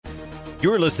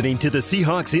You're listening to the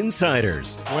Seahawks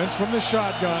Insiders. Wentz from the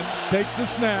shotgun, takes the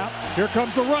snap. Here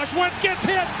comes the rush. Wentz gets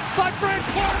hit by Frank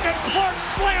Clark, and Clark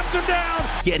slams him down.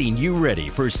 Getting you ready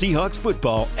for Seahawks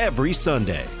football every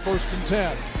Sunday. 1st and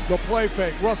 10. The play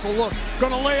fake. Russell looks.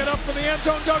 Going to lay it up for the end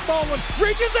zone. Doug Baldwin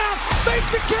reaches out.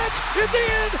 Makes the catch. Is he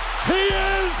in? He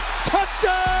is.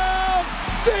 Touchdown!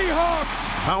 Seahawks!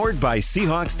 Powered by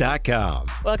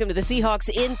Seahawks.com. Welcome to the Seahawks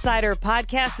Insider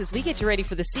Podcast as we get you ready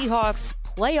for the Seahawks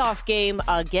playoff game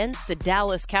against the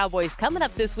Dallas Cowboys coming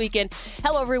up this weekend.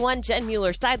 Hello, everyone. Jen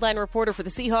Mueller, sideline reporter for the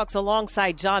Seahawks,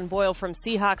 alongside John Boyle from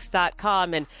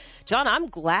Seahawks.com. And, John, I'm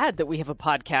glad that we have a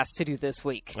podcast to do this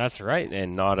week. That's right,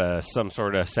 and not some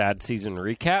sort of sad season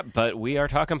recap, but we are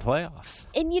talking playoffs.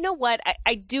 And you know what?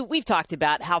 We've talked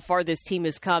about how far this team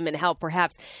has come and how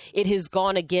perhaps it has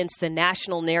gone against the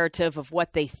national narrative of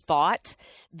what they thought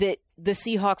that the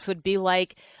Seahawks would be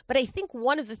like. But I think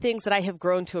one of the things that I have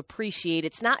grown to appreciate,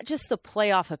 it's not just the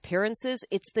playoff appearances,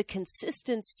 it's the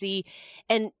consistency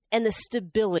and the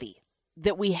stability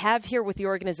that we have here with the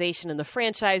organization and the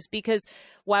franchise, because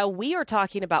while we are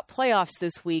talking about playoffs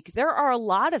this week, there are a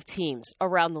lot of teams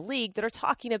around the league that are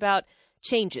talking about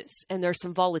changes, and there's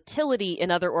some volatility in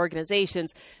other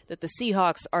organizations that the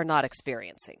Seahawks are not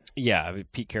experiencing. Yeah, I mean,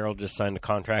 Pete Carroll just signed a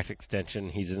contract extension.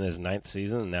 He's in his 9th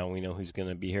season, and now we know he's going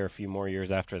to be here a few more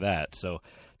years after that. So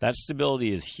that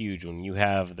stability is huge when you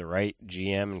have the right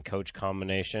GM and coach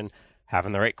combination.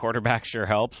 Having the right quarterback sure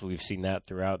helps. We've seen that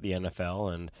throughout the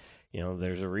NFL, and you know,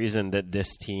 there's a reason that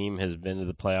this team has been to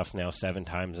the playoffs now 7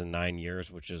 times in 9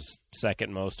 years, which is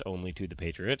second most only to the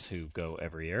Patriots, who go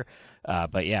every year.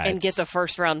 But yeah, and get the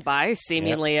first round bye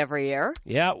seemingly every year.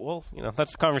 Yeah, well, you know,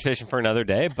 that's a conversation for another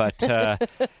day. But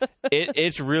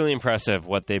it's really impressive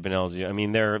what they've been able to do. I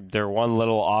mean, their one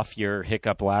little off year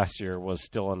hiccup last year was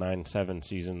still a 9-7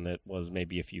 season that was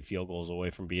maybe a few field goals away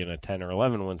from being a 10 or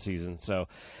 11 win season. So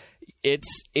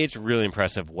it's really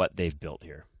impressive what they've built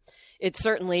here. It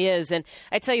certainly is. And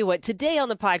I tell you what, today on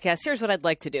the podcast, here's what I'd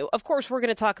like to do. Of course, we're going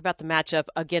to talk about the matchup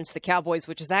against the Cowboys,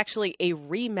 which is actually a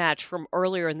rematch from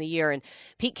earlier in the year. And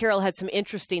Pete Carroll had some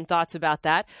interesting thoughts about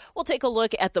that. We'll take a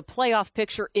look at the playoff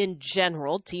picture in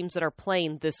general, teams that are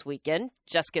playing this weekend.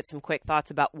 Just get some quick thoughts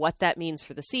about what that means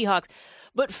for the Seahawks.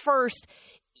 But first,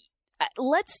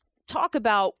 let's talk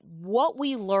about what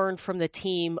we learned from the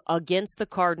team against the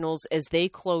Cardinals as they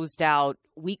closed out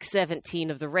Week 17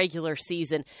 of the regular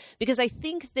season, because I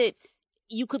think that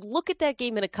you could look at that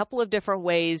game in a couple of different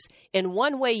ways. In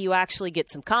one way, you actually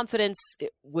get some confidence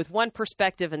with one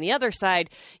perspective, and the other side,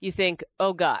 you think,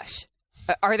 oh gosh,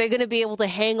 are they going to be able to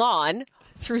hang on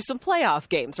through some playoff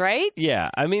games, right? Yeah,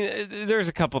 I mean, there's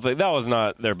a couple things. That was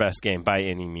not their best game by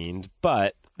any means,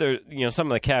 but there, you know, some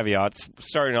of the caveats,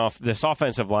 starting off, this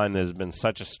offensive line that has been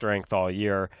such a strength all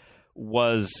year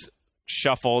was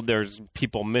shuffled. There's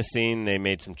people missing. They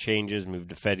made some changes, moved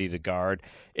Fetty to guard.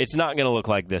 It's not going to look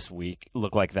like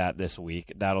that this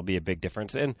week. That'll be a big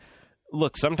difference. And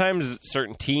look, sometimes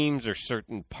certain teams or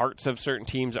certain parts of certain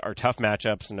teams are tough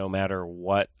matchups no matter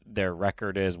what their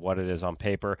record is, what it is on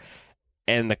paper.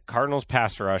 And the Cardinals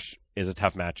pass rush is a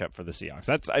tough matchup for the Seahawks.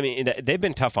 They've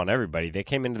been tough on everybody. They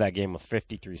came into that game with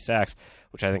 53 sacks,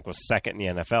 which I think was second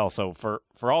in the NFL. So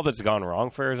for all that's gone wrong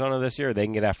for Arizona this year, they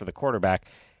can get after the quarterback.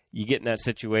 You get in that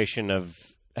situation of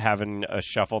having a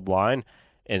shuffled line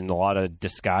and a lot of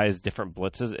disguised different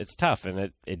blitzes. It's tough, and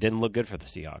it didn't look good for the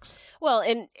Seahawks. Well,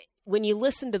 and when you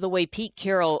listen to the way Pete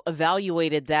Carroll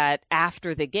evaluated that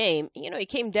after the game, you know, he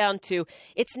came down to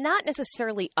it's not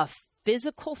necessarily a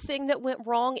physical thing that went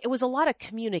wrong. It was a lot of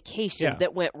communication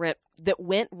that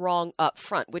went wrong up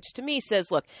front, which to me says,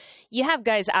 look, you have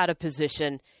guys out of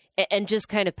position and just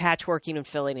kind of patchworking and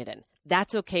filling it in.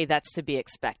 That's okay. That's to be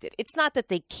expected. It's not that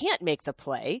they can't make the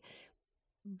play,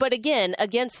 but again,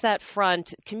 against that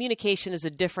front, communication is a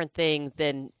different thing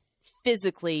than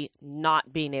physically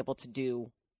not being able to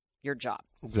do your job.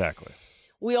 Exactly.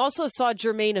 We also saw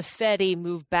Germain Ifedi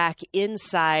move back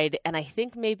inside, and I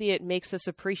think maybe it makes us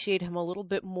appreciate him a little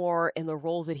bit more in the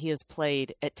role that he has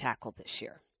played at tackle this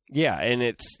year. Yeah, and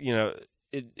it's, you know,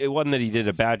 it wasn't that he did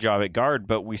a bad job at guard,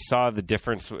 but we saw the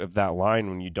difference of that line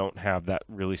when you don't have that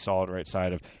really solid right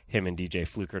side of him and DJ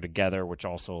Fluker together, which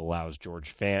also allows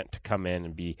George Fant to come in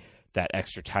and be that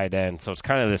extra tight end. So it's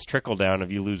kind of this trickle down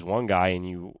of you lose one guy and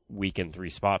you weaken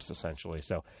 3 spots essentially.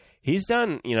 So he's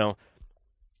done, you know,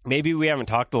 maybe we haven't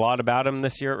talked a lot about him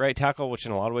this year at right tackle, which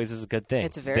in a lot of ways is a good thing.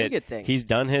 It's a very good thing. He's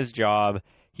done his job.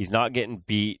 He's not getting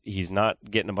beat. He's not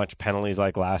getting a bunch of penalties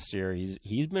like last year.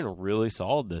 He's been really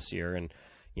solid this year, and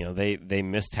you know they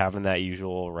missed having that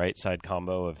usual right side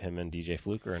combo of him and DJ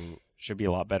Fluker, and should be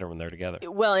a lot better when they're together.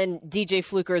 Well, and DJ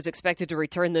Fluker is expected to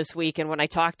return this week, and when I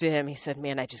talked to him, he said,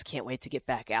 man, I just can't wait to get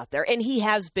back out there. And he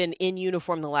has been in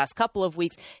uniform the last couple of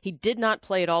weeks. He did not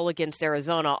play at all against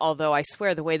Arizona, although I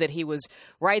swear the way that he was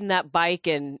riding that bike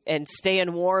and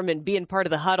staying warm and being part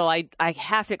of the huddle, I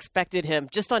half expected him,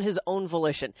 just on his own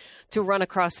volition, to run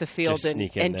across the field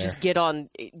and just get on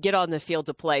the field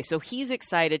to play. So he's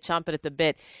excited, chomping at the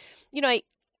bit.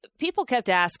 People kept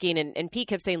asking, and Pete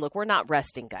kept saying, look, we're not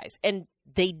resting guys. And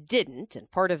they didn't. And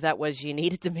part of that was you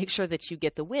needed to make sure that you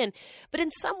get the win. But in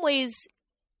some ways,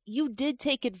 you did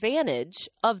take advantage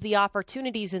of the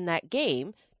opportunities in that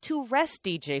game to rest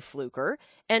DJ Fluker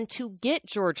and to get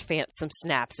George Fant some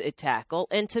snaps at tackle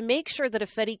and to make sure that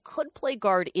Ifedi could play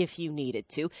guard if you needed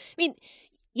to. I mean,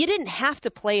 you didn't have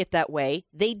to play it that way.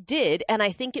 They did, and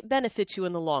I think it benefits you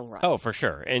in the long run. Oh, for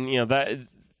sure. And,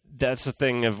 that's the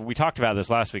thing we talked about this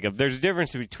last week. There's a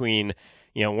difference between,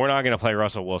 we're not going to play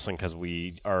Russell Wilson because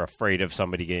we are afraid of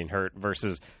somebody getting hurt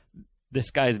versus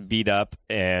this guy's beat up.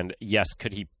 And yes,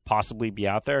 could he possibly be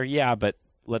out there? Yeah, but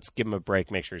let's give him a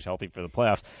break, make sure he's healthy for the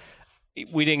playoffs.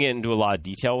 We didn't get into a lot of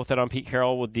detail with it on Pete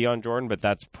Carroll with Dion Jordan, but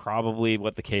that's probably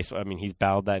what the case. I mean, he's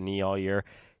battled that knee all year.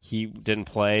 He didn't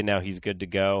play. Now he's good to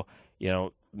go.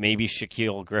 Maybe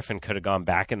Shaquille Griffin could have gone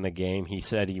back in the game. He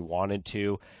said he wanted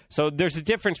to. So there's a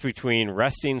difference between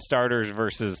resting starters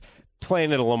versus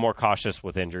playing it a little more cautious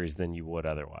with injuries than you would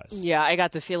otherwise. Yeah, I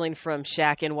got the feeling from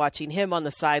Shaq and watching him on the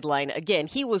sideline. Again,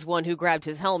 he was one who grabbed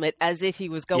his helmet as if he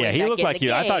was going back in. Yeah, he looked like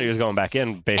I thought he was going back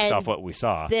in based off what we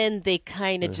saw. Then they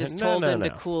kind of just told him to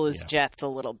cool his jets a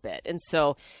little bit. And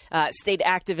so stayed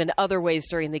active in other ways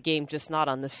during the game, just not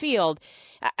on the field.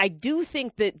 I do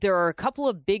think that there are a couple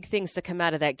of big things to come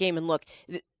out of that game. And look,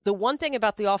 the one thing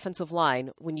about the offensive line,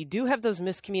 when you do have those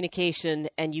miscommunication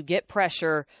and you get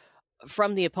pressure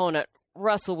from the opponent,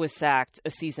 Russell was sacked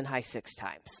a season-high 6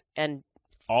 times. And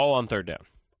all on third down.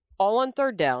 All on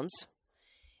third downs,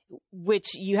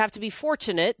 which you have to be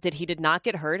fortunate that he did not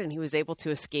get hurt and he was able to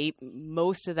escape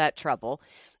most of that trouble.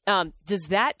 Does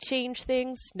that change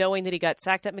things, knowing that he got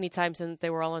sacked that many times and they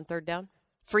were all on third down?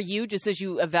 For you, just as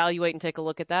you evaluate and take a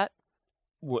look at that?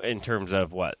 In terms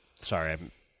of what? Sorry.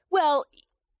 Well,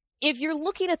 if you're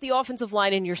looking at the offensive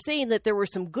line and you're saying that there were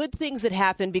some good things that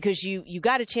happened because you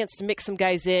got a chance to mix some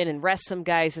guys in and rest some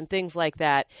guys and things like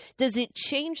that, does it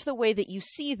change the way that you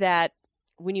see that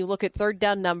when you look at third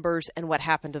down numbers and what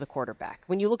happened to the quarterback?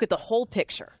 When you look at the whole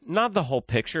picture? Not the whole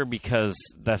picture, because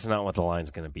that's not what the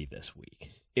line's going to be this week.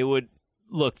 It would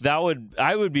look,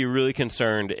 I would be really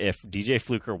concerned if DJ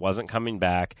Fluker wasn't coming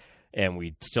back and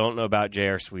we still don't know about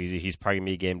J.R. Sweezy. He's probably going to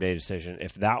be a game day decision.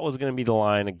 If that was going to be the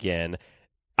line again,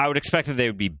 I would expect that they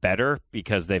would be better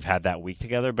because they've had that week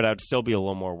together, but I would still be a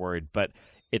little more worried. But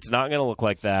it's not going to look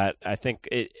like that. I think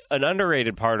an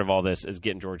underrated part of all this is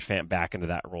getting George Fant back into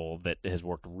that role that has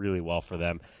worked really well for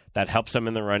them. That helps them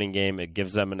in the running game. It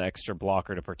gives them an extra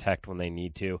blocker to protect when they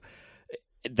need to.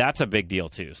 That's a big deal,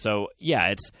 too. So,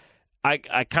 yeah, I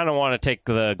kind of want to take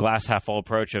the glass half full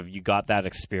approach of you got that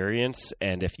experience,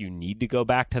 and if you need to go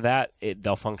back to that,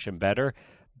 they'll function better.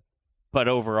 But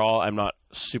overall, I'm not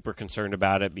super concerned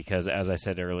about it because, as I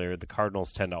said earlier, the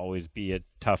Cardinals tend to always be a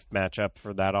tough matchup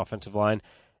for that offensive line,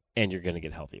 and you're going to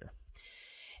get healthier.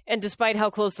 And despite how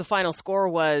close the final score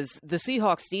was, the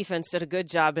Seahawks defense did a good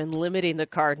job in limiting the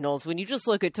Cardinals when you just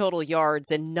look at total yards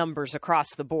and numbers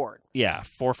across the board. Yeah,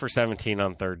 4 for 17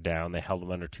 on third down. They held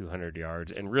them under 200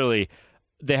 yards. And really,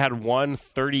 they had one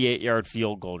 38-yard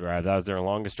field goal drive. That was their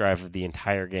longest drive of the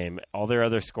entire game. All their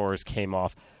other scores came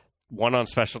off. One on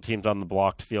special teams on the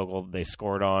blocked field goal they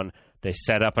scored on. They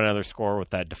set up another score with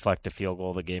that deflected field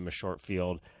goal that gave them a short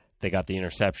field. They got the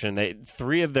interception.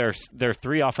 Three of their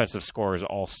 3 offensive scores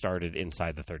all started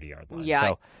inside the 30-yard line. Yeah.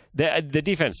 So the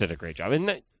defense did a great job.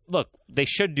 And look, they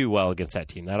should do well against that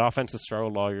team. That offense has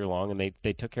struggled all year long, and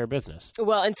they took care of business.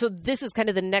 Well, and so this is kind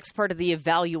of the next part of the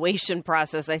evaluation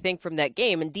process, I think, from that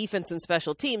game. And defense and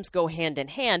special teams go hand in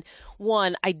hand.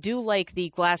 One, I do like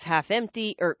the glass half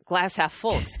empty, or glass half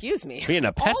full, excuse me. Being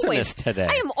a pessimist today.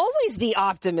 I am always the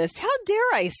optimist. How dare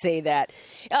I say that?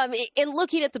 In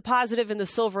looking at the positive and the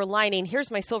silver lining, here's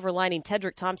my silver lining.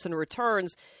 Tedrick Thompson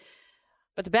returns.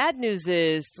 But the bad news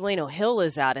is Delano Hill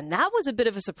is out, and that was a bit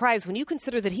of a surprise when you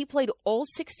consider that he played all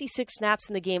 66 snaps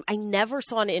in the game. I never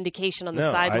saw an indication on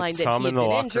the sideline that he had been injured. I saw him in the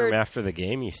locker room after the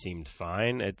game. He seemed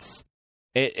fine.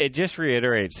 It just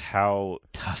reiterates how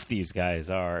tough these guys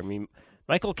are. I mean,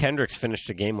 Michael Kendricks finished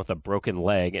a game with a broken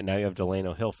leg, and now you have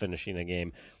Delano Hill finishing a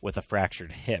game with a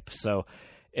fractured hip. So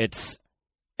it's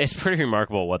pretty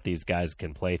remarkable what these guys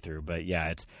can play through. But,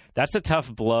 yeah, that's a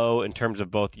tough blow in terms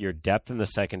of both your depth in the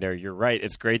secondary. You're right.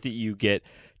 It's great that you get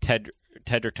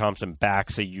Tedrick Thompson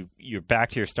back, so you're back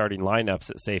to your starting lineups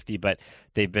at safety, but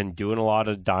they've been doing a lot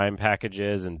of dime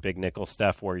packages and big nickel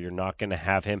stuff where you're not going to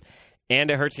have him. And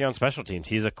it hurts you on special teams.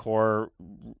 He's a core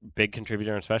big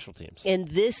contributor on special teams. And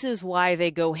this is why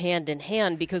they go hand in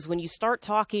hand, because when you start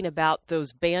talking about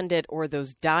those bandit or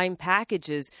those dime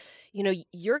packages,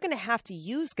 you're going to have to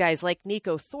use guys like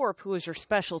Nico Thorpe, who is your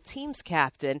special teams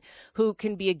captain, who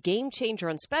can be a game changer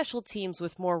on special teams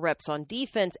with more reps on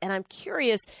defense. And I'm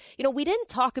curious, we didn't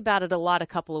talk about it a lot a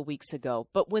couple of weeks ago,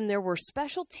 but when there were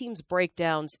special teams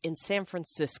breakdowns in San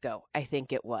Francisco, I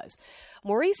think it was,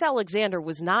 Maurice Alexander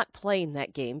was not playing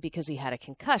that game because he had a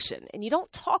concussion. And you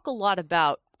don't talk a lot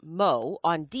about Mo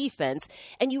on defense,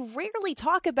 and you rarely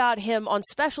talk about him on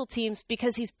special teams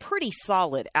because he's pretty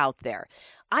solid out there.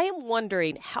 I am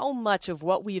wondering how much of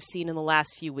what we've seen in the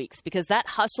last few weeks, because that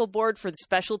hustle board for the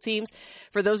special teams,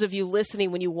 for those of you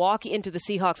listening, when you walk into the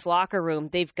Seahawks locker room,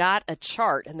 they've got a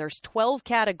chart, and there's 12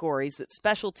 categories that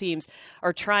special teams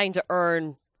are trying to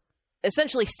earn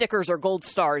essentially stickers or gold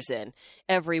stars in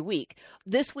every week.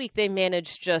 This week they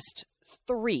managed just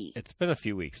 3. It's been a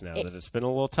few weeks now that it's been a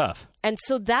little tough. And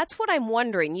so that's what I'm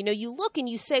wondering. You look and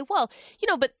you say, well,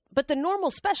 but the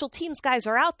normal special teams guys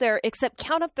are out there, except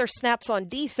count up their snaps on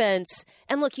defense.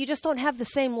 And look, you just don't have the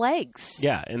same legs.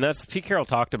 Yeah, and Pete Carroll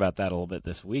talked about that a little bit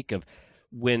this week of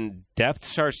when depth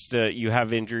starts to, you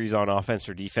have injuries on offense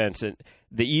or defense. And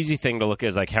the easy thing to look at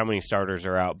is like how many starters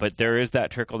are out. But there is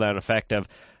that trickle-down effect of,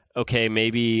 okay,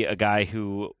 maybe a guy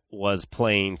who was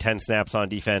playing 10 snaps on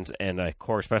defense and a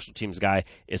core special teams guy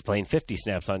is playing 50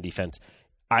 snaps on defense.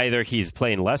 Either he's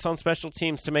playing less on special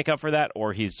teams to make up for that,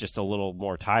 or he's just a little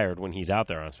more tired when he's out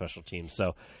there on special teams.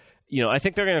 So, I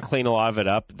think they're going to clean a lot of it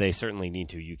up. They certainly need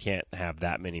to. You can't have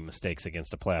that many mistakes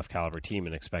against a playoff caliber team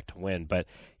and expect to win. But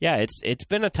yeah, it's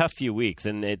been a tough few weeks,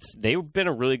 and they've been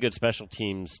a really good special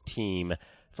teams team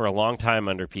for a long time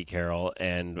under Pete Carroll,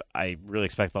 and I really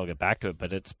expect they'll get back to it,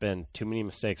 but it's been too many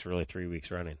mistakes really 3 weeks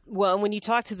running. Well, and when you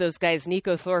talk to those guys,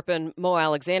 Nico Thorpe and Mo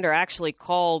Alexander actually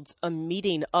called a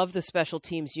meeting of the special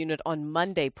teams unit on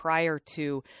Monday prior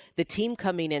to the team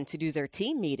coming in to do their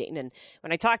team meeting. And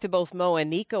when I talked to both Mo and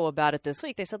Nico about it this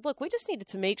week, they said, look, we just needed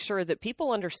to make sure that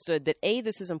people understood that A,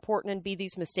 this is important, and B,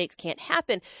 these mistakes can't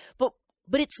happen. But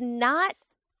it's not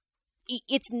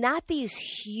these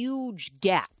huge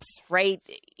gaps, right?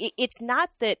 It's not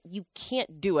that you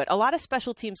can't do it. A lot of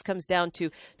special teams comes down to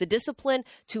the discipline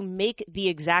to make the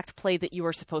exact play that you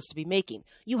are supposed to be making.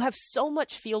 You have so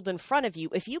much field in front of you.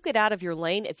 If you get out of your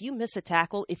lane, if you miss a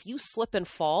tackle, if you slip and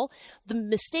fall, the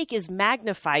mistake is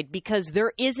magnified because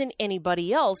there isn't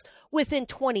anybody else within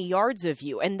 20 yards of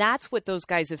you. And that's what those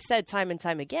guys have said time and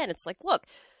time again. It's like, look,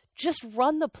 just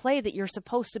run the play that you're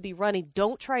supposed to be running.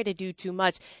 Don't try to do too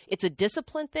much. It's a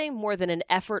discipline thing more than an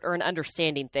effort or an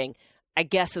understanding thing, I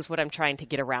guess is what I'm trying to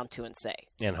get around to and say.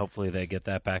 And hopefully they get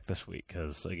that back this week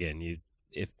because, again, you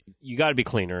got to be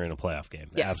cleaner in a playoff game.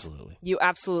 Yes, absolutely. You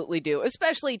absolutely do,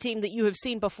 especially a team that you have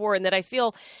seen before and that I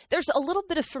feel there's a little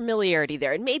bit of familiarity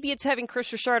there. And maybe it's having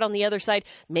Chris Richard on the other side.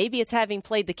 Maybe it's having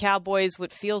played the Cowboys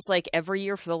what feels like every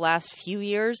year for the last few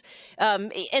years.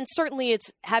 And certainly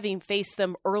it's having faced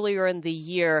them earlier in the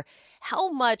year.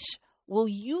 How much will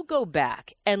you go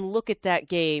back and look at that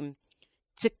game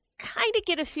to kind of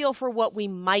get a feel for what we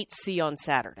might see on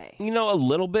Saturday? A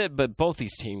little bit, but both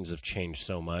these teams have changed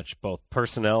so much, both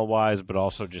personnel-wise, but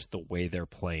also just the way they're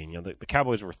playing. The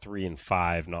Cowboys were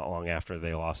 3-5 not long after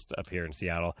they lost up here in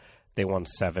Seattle. They won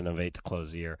 7 of 8 to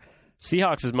close the year.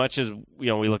 Seahawks, as much as we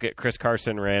look at Chris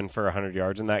Carson ran for 100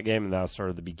 yards in that game, and that was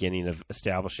sort of the beginning of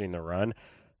establishing the run.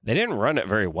 They didn't run it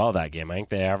very well that game. I think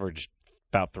they averaged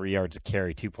about 3 yards a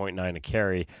carry, 2.9 a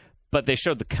carry. But they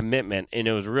showed the commitment, and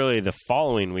it was really the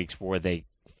following weeks where they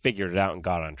figured it out and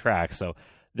got on track. So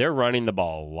they're running the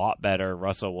ball a lot better.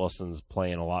 Russell Wilson's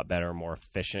playing a lot better, more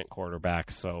efficient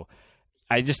quarterback. So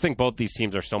I just think both these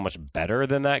teams are so much better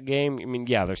than that game. I mean,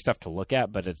 yeah, there's stuff to look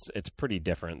at, but it's pretty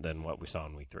different than what we saw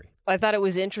in Week 3. I thought it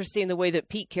was interesting the way that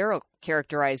Pete Carroll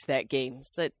characterized that game.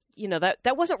 That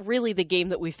that wasn't really the game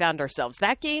that we found ourselves.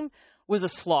 That game was a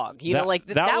slog. That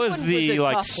was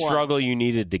the struggle one. You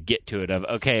needed to get to it of,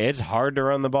 okay, it's hard to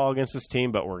run the ball against this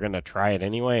team, but we're going to try it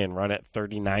anyway and run it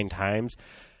 39 times.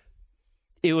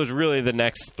 It was really the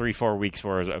next 3-4 weeks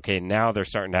where it was, okay, now they're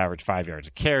starting to average 5 yards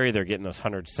a carry. They're getting those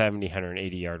 170,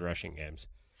 180-yard rushing games.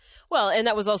 Well, and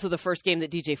that was also the first game that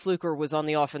DJ Fluker was on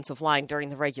the offensive line during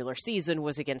the regular season,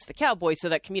 was against the Cowboys. So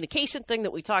that communication thing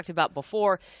that we talked about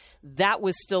before, that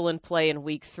was still in play in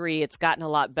week 3. It's gotten a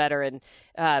lot better. And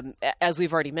as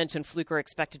we've already mentioned, Fluker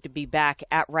expected to be back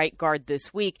at right guard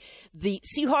this week. The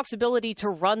Seahawks' ability to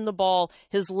run the ball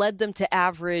has led them to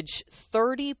average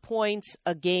 30 points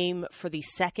a game for the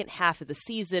second half of the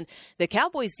season. The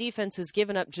Cowboys' defense has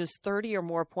given up just 30 or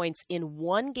more points in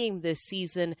one game this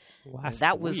season.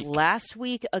 That was last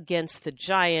week against the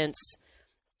Giants.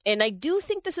 And I do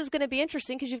think this is going to be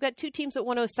interesting because you've got two teams that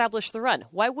want to establish the run.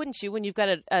 Why wouldn't you when you've got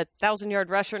a 1,000-yard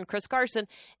rusher in Chris Carson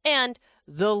and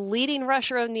the leading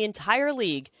rusher in the entire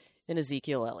league in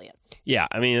Ezekiel Elliott? Yeah,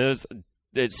 I mean,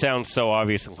 it sounds so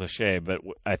obvious and cliche, but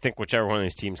I think whichever one of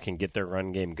these teams can get their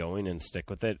run game going and stick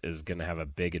with it is going to have a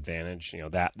big advantage. You know,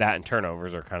 that and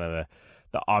turnovers are kind of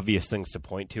the obvious things to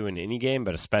point to in any game,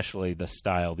 but especially the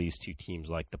style these two teams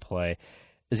like to play.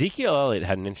 Ezekiel Elliott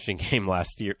had an interesting game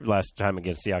last time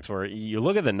against Seahawks, where you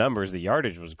look at the numbers, the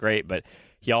yardage was great, but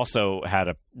he also had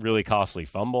a really costly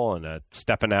fumble and a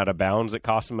stepping out of bounds that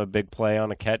cost him a big play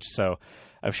on a catch. So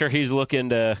I'm sure he's looking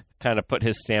to kind of put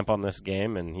his stamp on this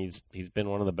game, and he's been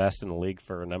one of the best in the league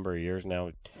for a number of years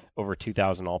now, over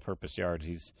 2,000 all-purpose yards.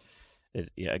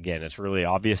 Again, it's really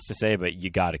obvious to say, but you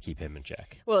got to keep him in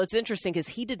check. Well, it's interesting because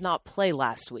he did not play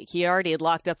last week. He already had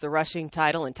locked up the rushing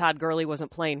title, and Todd Gurley wasn't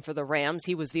playing for the Rams.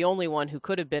 He was the only one who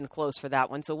could have been close for that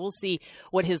one. So we'll see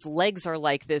what his legs are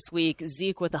like this week.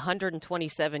 Zeke with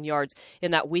 127 yards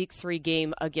in that Week 3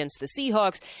 game against the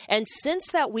Seahawks. And since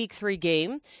that Week 3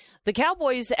 game, the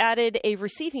Cowboys added a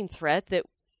receiving threat that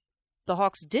the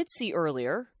Hawks did see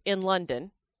earlier in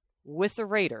London with the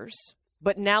Raiders,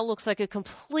 but now looks like a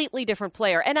completely different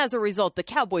player. And as a result, the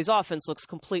Cowboys' offense looks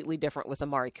completely different with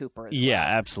Amari Cooper as well. Yeah,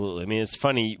 absolutely. I mean, it's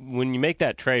funny. When you make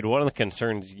that trade, one of the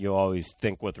concerns you always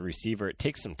think with a receiver, it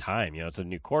takes some time. You know, it's a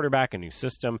new quarterback, a new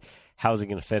system. How's he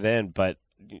going to fit in? But,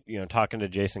 you know, talking to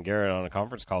Jason Garrett on a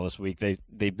conference call this week,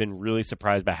 they've been really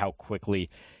surprised by how quickly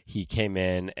he came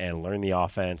in and learned the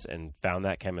offense and found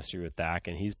that chemistry with Dak.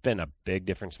 And he's been a big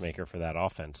difference maker for that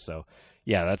offense. So,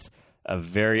 yeah, that's a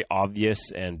very obvious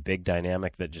and big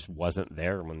dynamic that just wasn't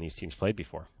there when these teams played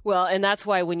before. Well, and that's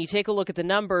why when you take a look at the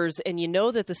numbers and you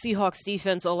know that the Seahawks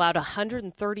defense allowed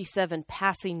 137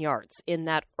 passing yards in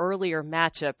that earlier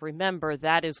matchup, remember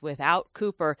that is without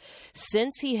Cooper.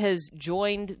 Since he has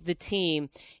joined the team,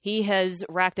 he has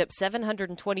racked up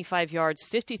 725 yards,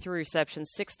 53 receptions,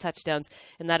 6 touchdowns,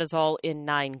 and that is all in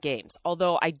 9 games.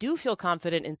 Although I do feel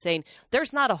confident in saying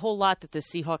there's not a whole lot that the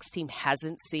Seahawks team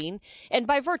hasn't seen. And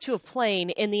by virtue of playing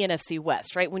in the NFC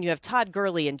West, right? When you have Todd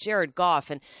Gurley and Jared Goff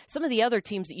and some of the other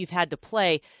teams that you've had to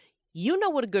play, you know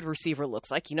what a good receiver looks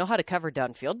like. You know how to cover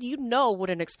downfield. You know what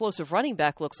an explosive running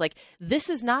back looks like. This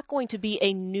is not going to be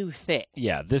a new thing.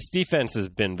 Yeah, this defense has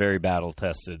been very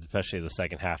battle-tested, especially the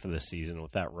second half of the season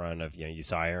with that run of, you know, you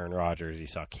saw Aaron Rodgers, you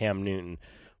saw Cam Newton.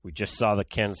 We just saw the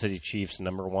Kansas City Chiefs,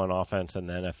 #1 offense in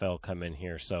the NFL, come in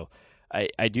here. So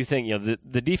I do think, you know,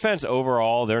 the defense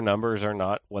overall, their numbers are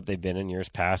not what they've been in years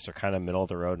past. They're kind of middle of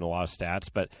the road in a lot of stats.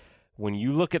 But when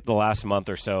you look at the last month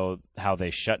or so, how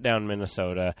they shut down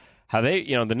Minnesota, how they,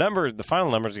 you know, the final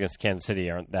numbers against Kansas City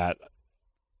aren't that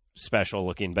special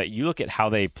looking. But you look at how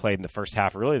they played in the first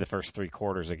half, really the first 3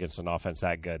 quarters against an offense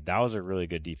that good. That was a really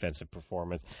good defensive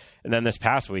performance. And then this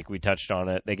past week, we touched on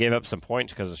it. They gave up some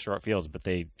points because of short fields, but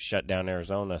they shut down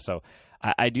Arizona. So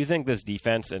I do think this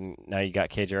defense, and now you got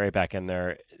KJ Wright back in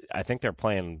there, I think they're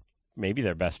playing maybe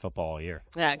their best football all year.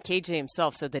 Yeah, KJ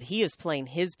himself said that he is playing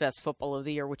his best football of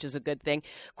the year, which is a good thing.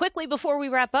 Quickly before we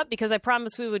wrap up, because I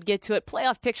promised we would get to it,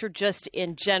 playoff picture just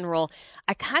in general.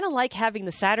 I kind of like having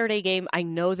the Saturday game. I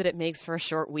know that it makes for a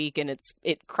short week and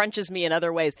it crunches me in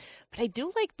other ways, but I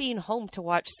do like being home to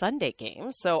watch Sunday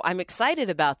games, so I'm excited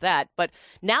about that. But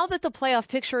now that the playoff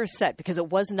picture is set, because it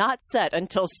was not set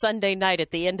until Sunday night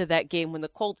at the end of that game when the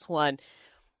Colts won,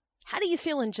 how do you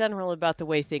feel in general about the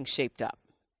way things shaped up?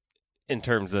 In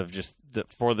terms of just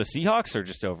for the Seahawks or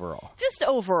just overall? Just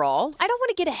overall. I don't want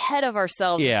to get ahead of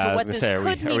ourselves as to what this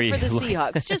could mean for the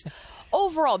Seahawks. Just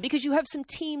overall, because you have some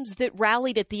teams that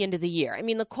rallied at the end of the year. I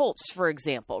mean, the Colts, for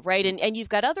example, right? And you've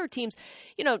got other teams.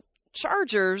 You know,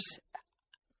 Chargers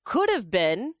could have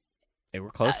been. They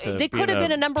were close to they could have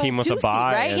been a number 2 seed,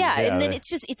 right? And then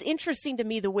it's interesting to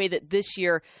me the way that this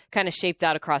year kind of shaped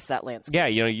out across that landscape. Yeah,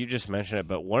 you know, you just mentioned it,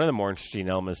 but one of the more interesting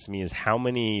elements to me is how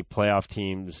many playoff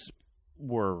teams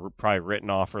were probably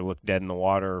written off or looked dead in the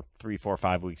water 3, 4,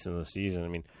 5 weeks into the season. I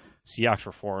mean, Seahawks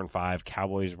were 4-5,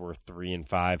 Cowboys were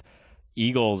 3-5.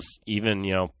 Eagles, even,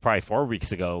 probably 4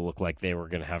 weeks ago, looked like they were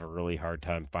going to have a really hard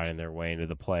time finding their way into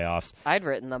the playoffs. I'd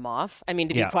written them off. I mean,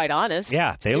 to be quite honest.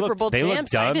 Yeah, they Super looked Bowl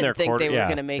champs, done. I didn't think they were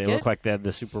going to make it. They looked like they had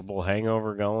the Super Bowl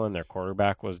hangover going. Their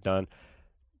quarterback was done.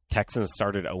 Texans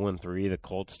started 0-3. The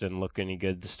Colts didn't look any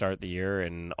good to start the year.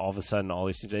 And all of a sudden, all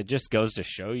these things, it just goes to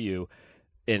show you,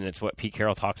 and it's what Pete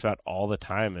Carroll talks about all the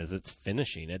time, is it's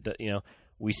finishing.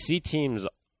 We see teams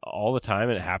all the time,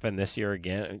 and it happened this year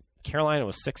again. Carolina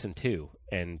was 6-2,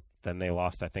 and then they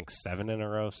lost, I think, 7 in a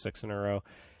row, 6 in a row.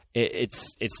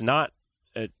 It's not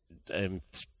I'm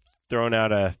throwing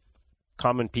out a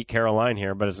common Pete Carroll line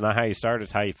here, but it's not how you start,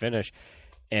 it's how you finish.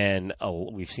 And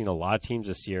we've seen a lot of teams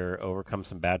this year overcome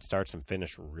some bad starts and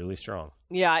finish really strong.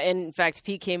 Yeah, and in fact,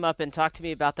 Pete came up and talked to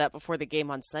me about that before the game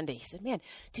on Sunday. He said, man,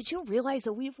 did you realize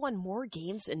that we've won more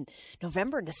games in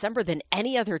November and December than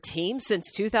any other team since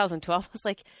 2012? I was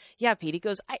like, yeah, Pete. He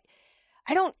goes,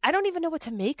 I don't even know what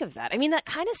to make of that. I mean, that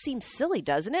kind of seems silly,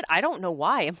 doesn't it? I don't know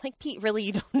why. I'm like, Pete, really?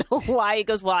 You don't know why? He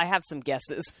goes, well, I have some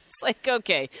guesses. It's like,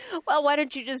 okay, well, why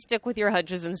don't you just stick with your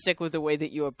hunches and stick with the way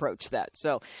that you approach that?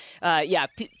 So,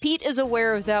 Pete is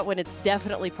aware of that when it's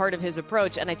definitely part of his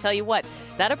approach. And I tell you what,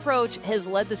 that approach has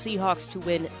led the Seahawks to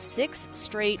win 6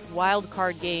 straight wild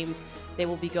card games. They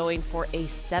will be going for a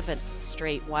 7th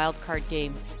straight wildcard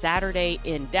game Saturday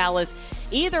in Dallas.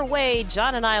 Either way,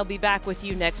 John and I will be back with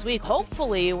you next week.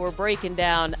 Hopefully, we're breaking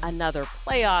down another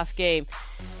playoff game.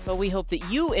 But we hope that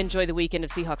you enjoy the weekend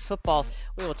of Seahawks football.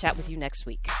 We will chat with you next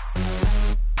week.